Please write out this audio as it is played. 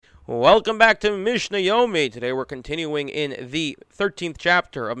Welcome back to Mishna Yomi. Today we're continuing in the 13th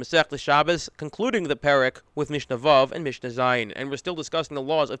chapter of Masechta Shabbos, concluding the Perek with Mishnah Vav and Mishnah Zayin, and we're still discussing the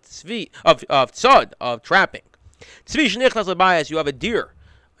laws of tzvi, of tzad, of trapping. Tzvi shenichnas lebayis, you have a deer.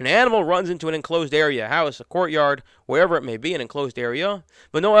 An animal runs into an enclosed area, a house, a courtyard, wherever it may be, an enclosed area,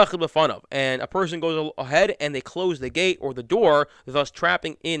 but no echad b'fanav, and a person goes ahead and they close the gate or the door, thus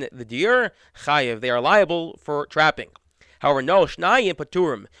trapping in the deer. Chayev, they are liable for trapping. However, no, shnayim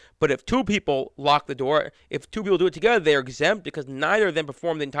paturim. But if two people lock the door, if two people do it together, they are exempt because neither of them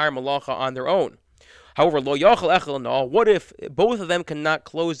perform the entire malacha on their own. However, lo yachal echel no. What if both of them cannot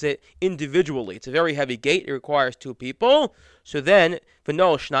close it individually? It's a very heavy gate. It requires two people. So then,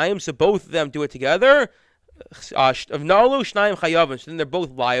 v'no shnayim. So both of them do it together. V'nalu shnayim chayavim. So then they're both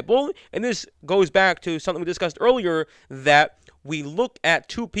liable. And this goes back to something we discussed earlier, that we look at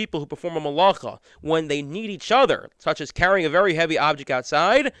two people who perform a malacha when they need each other, such as carrying a very heavy object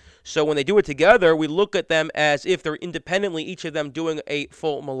outside. So when they do it together, we look at them as if they're independently, each of them doing a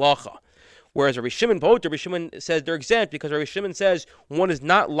full malacha. Whereas Rabbi Shimon says they're exempt because Rabbi Shimon says one is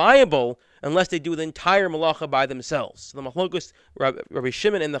not liable unless they do the entire malacha by themselves. So the machlokus Rabbi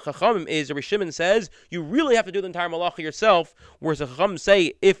Shimon and the Chachamim is, Rabbi Shimon says you really have to do the entire malacha yourself, whereas the Chachamim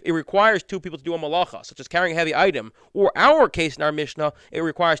say if it requires two people to do a malacha, such as carrying a heavy item, or our case in our Mishnah, it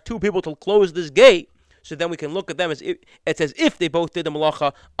requires two people to close this gate, so then we can look at them as if it's as if they both did the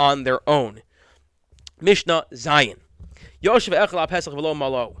malacha on their own. Mishnah Zayin. Yoshev echel pesach v'lo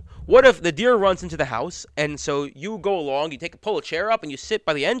malo. What if the deer runs into the house, and so you go along, pull a chair up, and you sit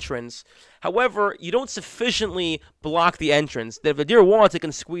by the entrance. However, you don't sufficiently block the entrance. That if the deer wants, it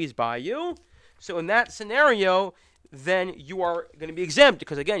can squeeze by you. So in that scenario, then you are going to be exempt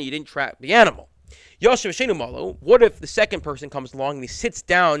because, again, you didn't trap the animal. Yoshev Shenu Malo. What if the second person comes along and he sits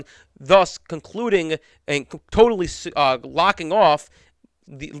down, thus concluding and totally blocking off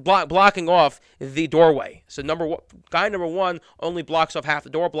the doorway? So guy number one only blocks off half the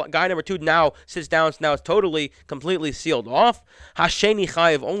door. Guy number two now sits down, so now it's completely sealed off. Hasheni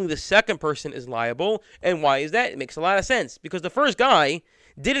chayiv, only the second person is liable. And why is that? It makes a lot of sense. Because the first guy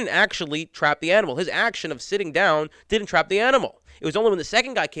didn't actually trap the animal. His action of sitting down didn't trap the animal. It was only when the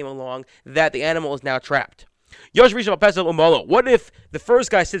second guy came along that the animal is now trapped. What if the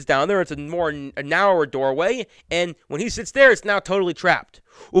first guy sits down there, it's a narrower doorway, and when he sits there, it's now totally trapped.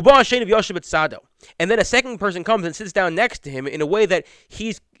 And then a second person comes and sits down next to him in a way that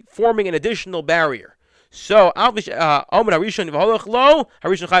he's forming an additional barrier. So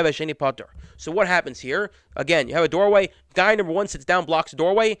what happens here? Again, you have a doorway. Guy number one sits down, blocks the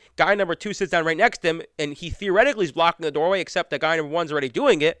doorway. Guy number two sits down right next to him, and he theoretically is blocking the doorway, except that guy number one's already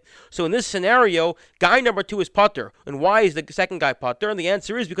doing it. So in this scenario, guy number two is putter. And why is the second guy putter? And the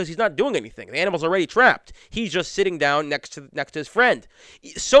answer is because he's not doing anything. The animal's already trapped. He's just sitting down next to his friend.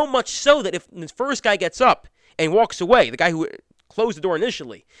 So much so that if the first guy gets up and walks away, the guy who closed the door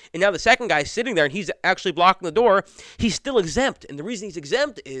initially, and now the second guy is sitting there and he's actually blocking the door, he's still exempt. And the reason he's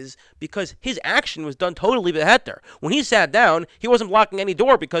exempt is because his action was done totally beheter. When he sat down, he wasn't blocking any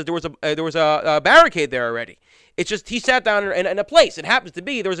door because there was a barricade there already. It's just he sat down in a place. It happens to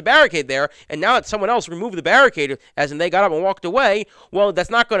be there was a barricade there, and now it's someone else removed the barricade, as in they got up and walked away. Well, that's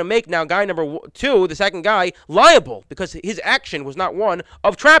not going to make now guy number two, the second guy, liable because his action was not one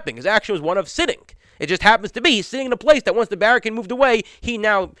of trapping. His action was one of sitting. It just happens to be he's sitting in a place that once the barricade moved away, he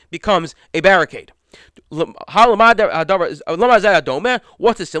now becomes a barricade. What's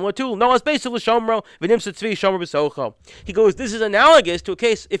it similar to? He goes, this is analogous to a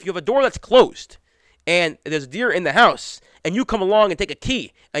case if you have a door that's closed and there's a deer in the house and you come along and take a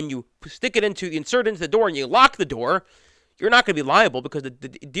key and you insert it into the door and you lock the door. You're not going to be liable because the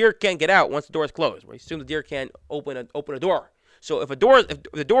deer can't get out once the door is closed. We assume the deer can't open a door. So if the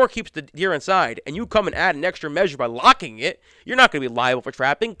door keeps the deer inside and you come and add an extra measure by locking it, you're not going to be liable for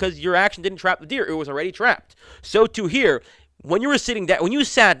trapping because your action didn't trap the deer. It was already trapped. So too here, when you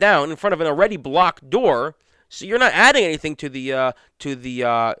sat down in front of an already blocked door, so you're not adding anything to the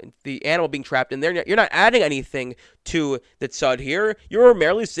animal being trapped in there. You're not adding anything to the tzad here. You're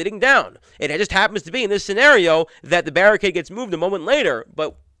merely sitting down. It just happens to be in this scenario that the barricade gets moved a moment later,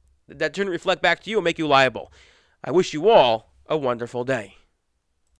 but that shouldn't reflect back to you and make you liable. I wish you all a wonderful day.